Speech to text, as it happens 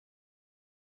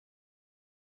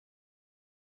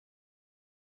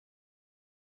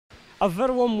A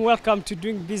very warm welcome to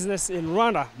Doing Business in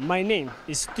Rwanda. My name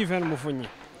is Stephen Muvunyi.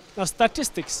 Now,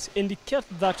 statistics indicate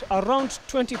that around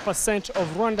 20% of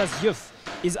Rwanda's youth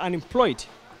is unemployed.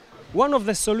 One of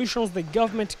the solutions the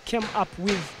government came up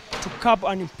with to curb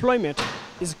unemployment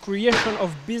is creation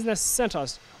of business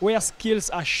centers where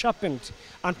skills are sharpened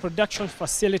and production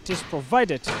facilities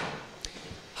provided.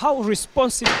 How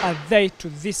responsive are they to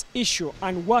this issue,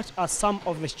 and what are some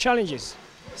of the challenges?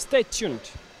 Stay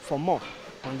tuned for more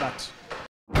on that.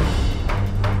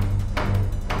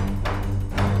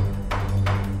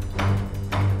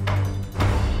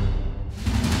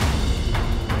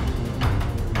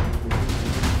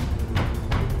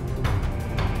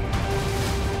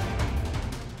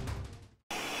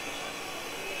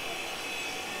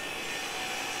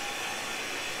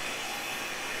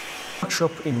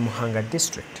 Workshop in Muhanga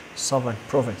district, Southern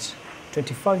Province.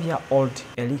 25-year-old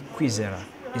Eli Kwizera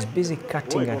is busy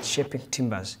cutting and shaping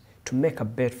timbers to make a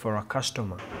bed for a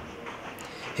customer.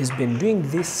 He's been doing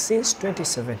this since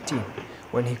 2017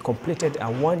 when he completed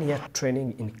a one-year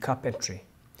training in carpentry.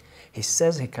 He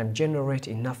says he can generate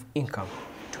enough income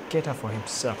to cater for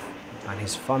himself and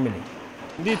his family.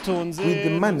 With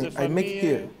the money I make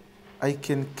here, I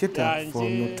can cater for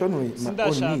not only my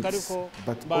own needs,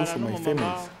 but also my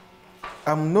family's.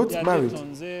 I'm not married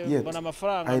yet.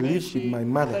 I live with my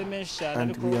mother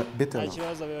and we are better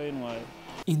off.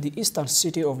 In the eastern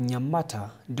city of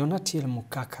Nyamata, Donatil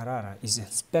Mukakarara is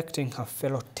inspecting her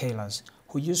fellow tailors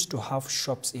who used to have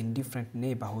shops in different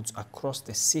neighborhoods across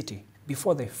the city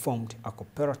before they formed a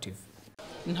cooperative.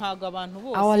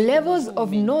 Our levels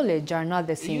of knowledge are not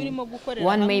the same.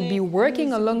 One may be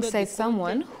working alongside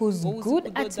someone who's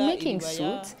good at making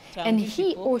suits and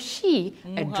he or she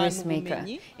a dressmaker.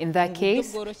 In that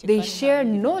case, they share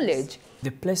knowledge.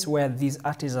 The place where these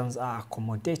artisans are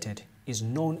accommodated is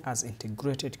known as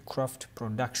Integrated Craft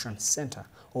Production Center,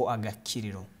 or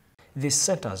Agakiriro. These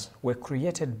centers were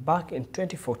created back in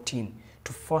 2014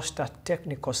 to foster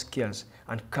technical skills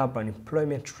and curb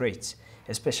unemployment rates,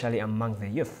 especially among the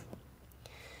youth.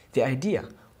 The idea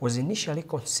was initially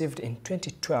conceived in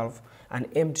 2012 and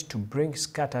aimed to bring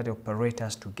scattered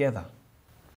operators together.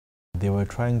 They were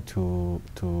trying to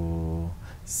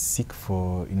seek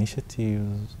for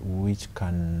initiatives which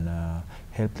can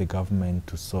help the government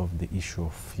to solve the issue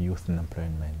of youth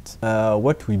unemployment.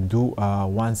 What we do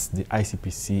once the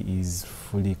ICPC is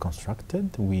fully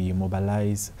constructed, we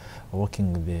mobilize,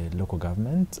 working with the local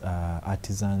government,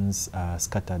 artisans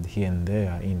scattered here and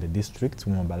there in the district.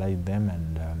 We mobilize them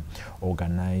and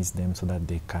organize them so that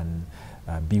they can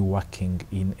be working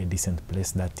in a decent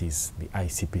place, that is the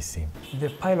ICPC. The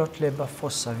pilot labor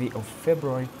force survey of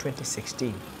February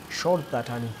 2016 showed that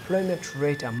unemployment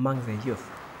rate among the youth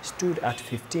stood at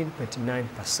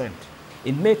 15.9%.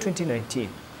 In May 2019,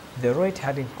 the rate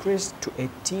had increased to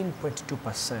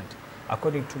 18.2%,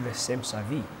 according to the same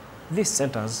survey. These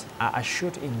centers are a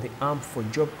shot in the arm for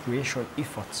job creation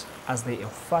efforts as they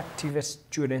offer TVET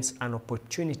students an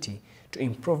opportunity to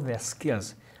improve their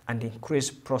skills and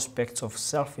increase prospects of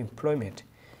self-employment,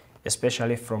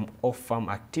 especially from off-farm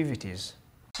activities.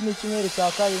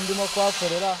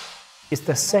 It's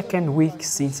the second week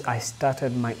since I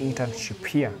started my internship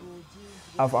here.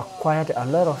 I've acquired a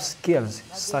lot of skills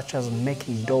such as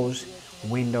making doors,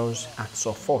 windows, and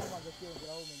so forth.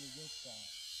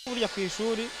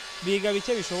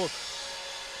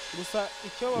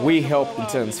 We help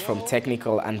interns from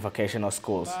technical and vocational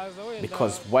schools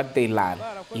because what they learn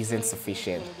isn't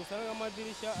sufficient.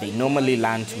 They normally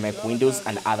learn to make windows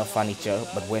and other furniture,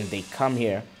 but when they come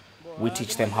here, we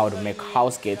teach them how to make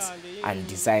house gates and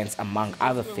designs, among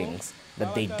other things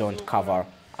that they don't cover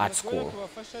at school.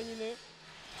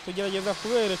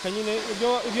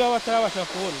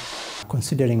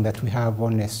 Considering that we have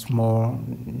only a small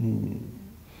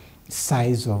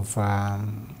size of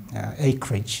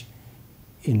acreage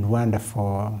in Rwanda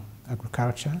for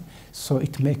agriculture, so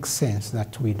it makes sense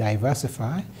that we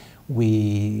diversify,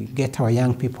 we get our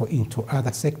young people into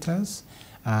other sectors,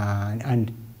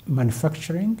 and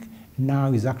manufacturing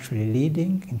now is actually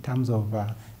leading in terms of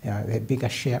a bigger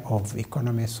share of the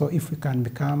economy. So if we can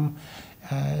become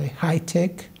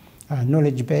high-tech,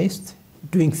 knowledge-based,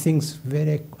 doing things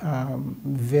very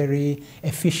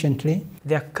efficiently.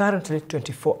 There are currently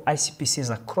 24 ICPCs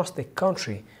across the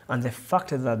country, and the fact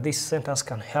that these centers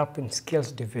can help in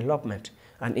skills development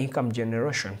and income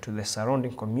generation to the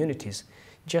surrounding communities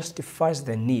justifies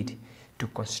the need to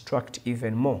construct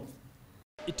even more.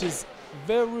 It is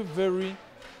very, very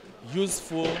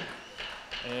useful,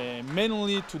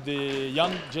 mainly to the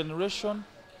young generation,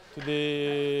 to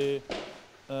the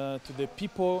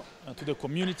people, to the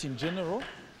community in general,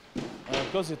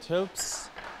 because it helps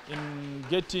in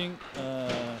getting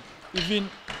even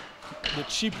the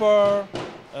cheaper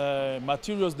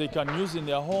materials they can use in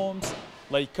their homes,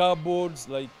 like cupboards,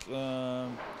 like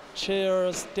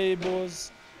chairs,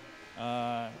 tables,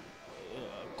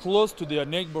 close to their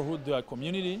neighborhood, their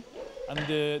community, and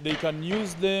they can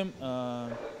use them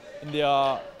in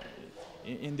their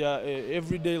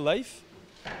everyday life.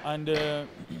 And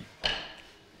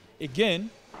again,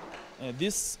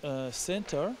 this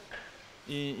center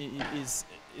is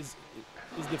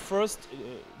the first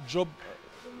job.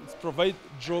 It provides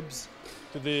jobs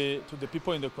to the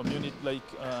people in the community, like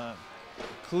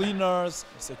cleaners,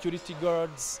 security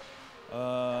guards,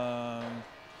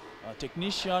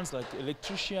 technicians, like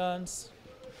electricians,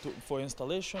 for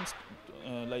installations,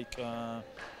 like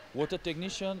water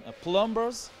technician,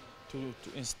 plumbers, to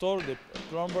install the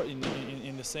plumber in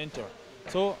the center.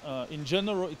 So in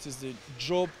general, it is the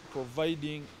job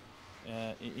providing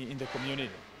in the community.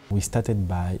 We started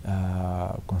by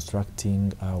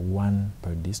constructing one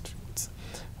per district,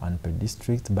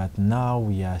 but now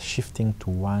we are shifting to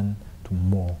one to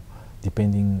more,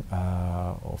 depending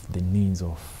of the needs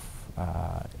of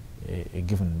a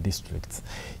given district.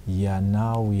 Yeah,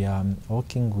 now we are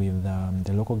working with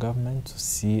the local government to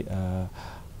see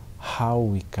how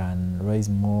we can raise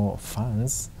more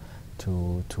funds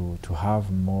to have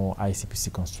more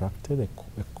ICPC constructed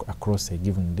across a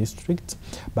given district,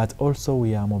 but also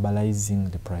we are mobilizing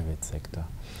the private sector,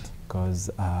 because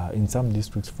in some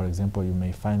districts, for example, you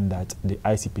may find that the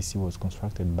ICPC was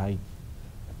constructed by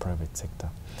the private sector.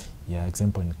 Yeah,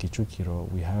 example in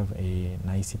Kichukiro, we have an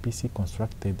ICPC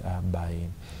constructed by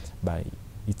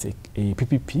it's a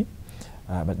PPP,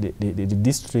 but the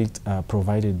district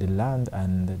provided the land,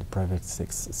 and the private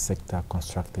sector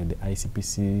constructed the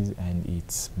ICPCs, and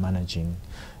it's managing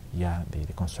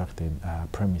the constructed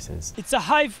premises. It's a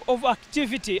hive of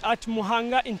activity at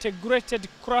Muhanga Integrated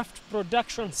Craft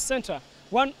Production Center,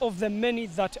 one of the many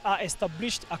that are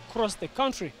established across the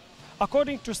country.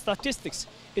 According to statistics,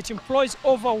 it employs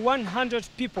over 100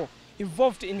 people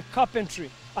involved in carpentry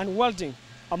and welding,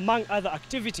 among other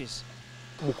activities.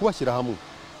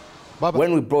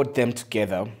 When we brought them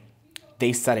together,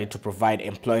 they started to provide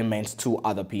employment to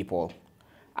other people.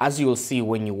 As you will see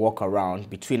when you walk around,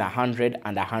 between 100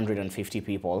 and 150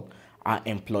 people are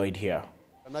employed here.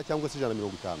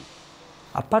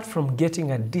 Apart from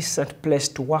getting a decent place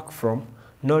to work from,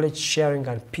 knowledge sharing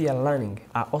and peer learning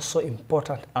are also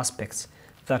important aspects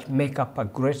that make up a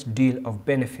great deal of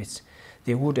benefits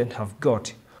they wouldn't have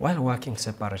got while working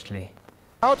separately.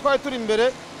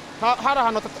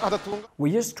 We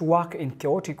used to work in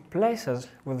chaotic places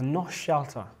with no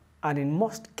shelter, and in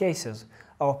most cases,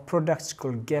 our products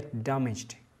could get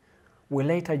damaged. We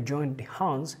later joined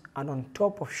hands, and on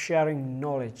top of sharing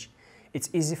knowledge, it's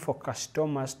easy for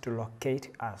customers to locate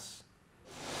us.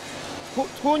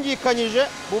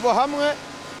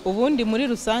 Ubundi muri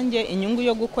rusange inyungu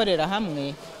yo gukorera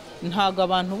hamwe ntago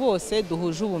abantu bose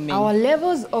duhuje ubumenyi. Our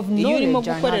levels of knowledge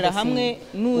are not the same.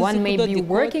 One may be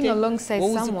working alongside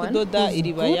someone who's good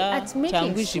at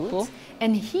making suits,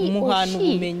 and he or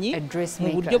she a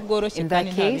dressmaker. In that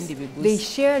case, they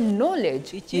share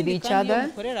knowledge with each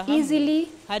other easily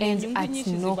and at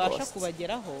no cost.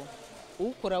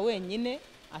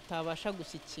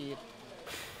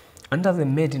 Under the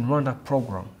Made in Rwanda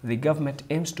program, the government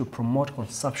aims to promote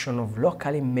consumption of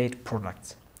locally made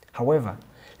products. However,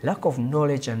 lack of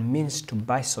knowledge and means to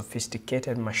buy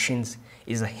sophisticated machines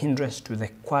is a hindrance to the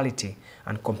quality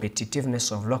and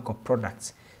competitiveness of local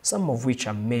products, some of which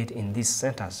are made in these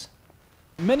centers.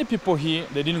 Many people here,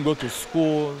 they didn't go to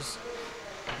schools,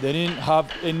 they didn't have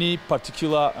any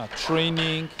particular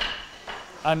training,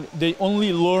 and they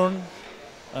only learn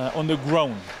on the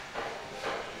ground.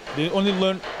 They only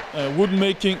learn wood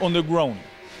making on the ground.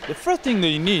 The first thing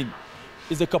they need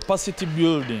is the capacity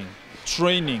building,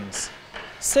 trainings.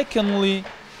 Secondly,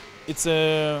 it's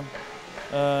let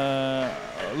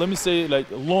me say, like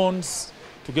loans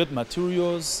to get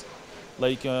materials,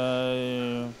 like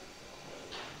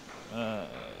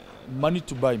money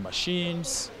to buy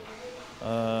machines,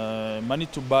 money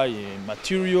to buy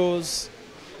materials,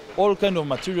 all kind of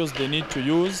materials they need to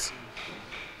use.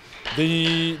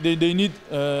 They need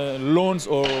loans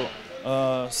or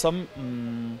some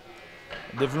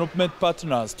development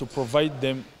partners to provide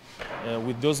them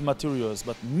with those materials.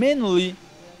 But mainly,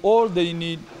 all they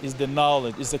need is the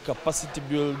knowledge, is the capacity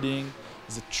building,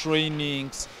 is the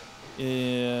trainings.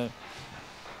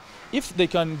 If they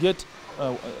can get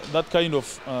that kind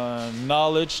of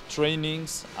knowledge,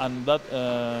 trainings, and that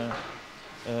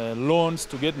loans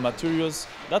to get materials,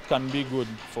 that can be good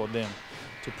for them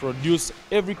to produce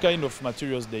every kind of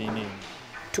materials they need.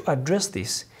 To address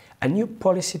this, A new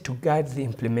policy to guide the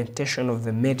implementation of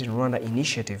the Made in Rwanda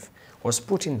initiative was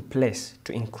put in place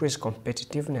to increase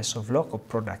competitiveness of local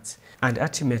products and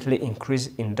ultimately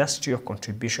increase industrial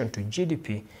contribution to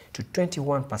GDP to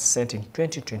 21% in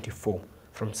 2024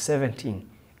 from 17%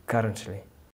 currently.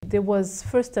 There was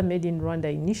first a Made in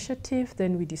Rwanda initiative,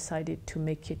 then we decided to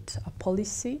make it a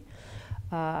policy,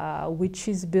 which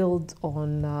is built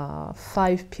on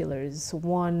 5 pillars.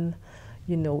 One,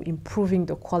 improving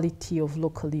the quality of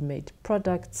locally made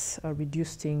products,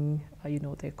 reducing,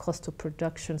 their cost of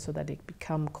production so that they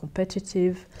become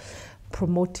competitive,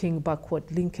 promoting backward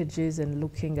linkages and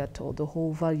looking at all the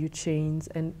whole value chains,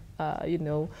 and,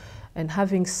 and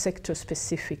having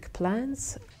sector-specific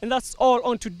plans. And that's all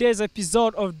on today's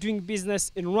episode of Doing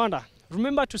Business in Rwanda.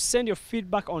 Remember to send your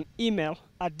feedback on email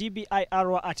at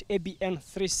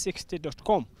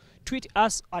dbirwa@abn360.com. Tweet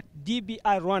us at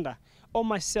dbirwanda or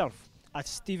myself at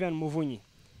Stephen Muvunyi.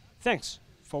 Thanks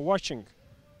for watching.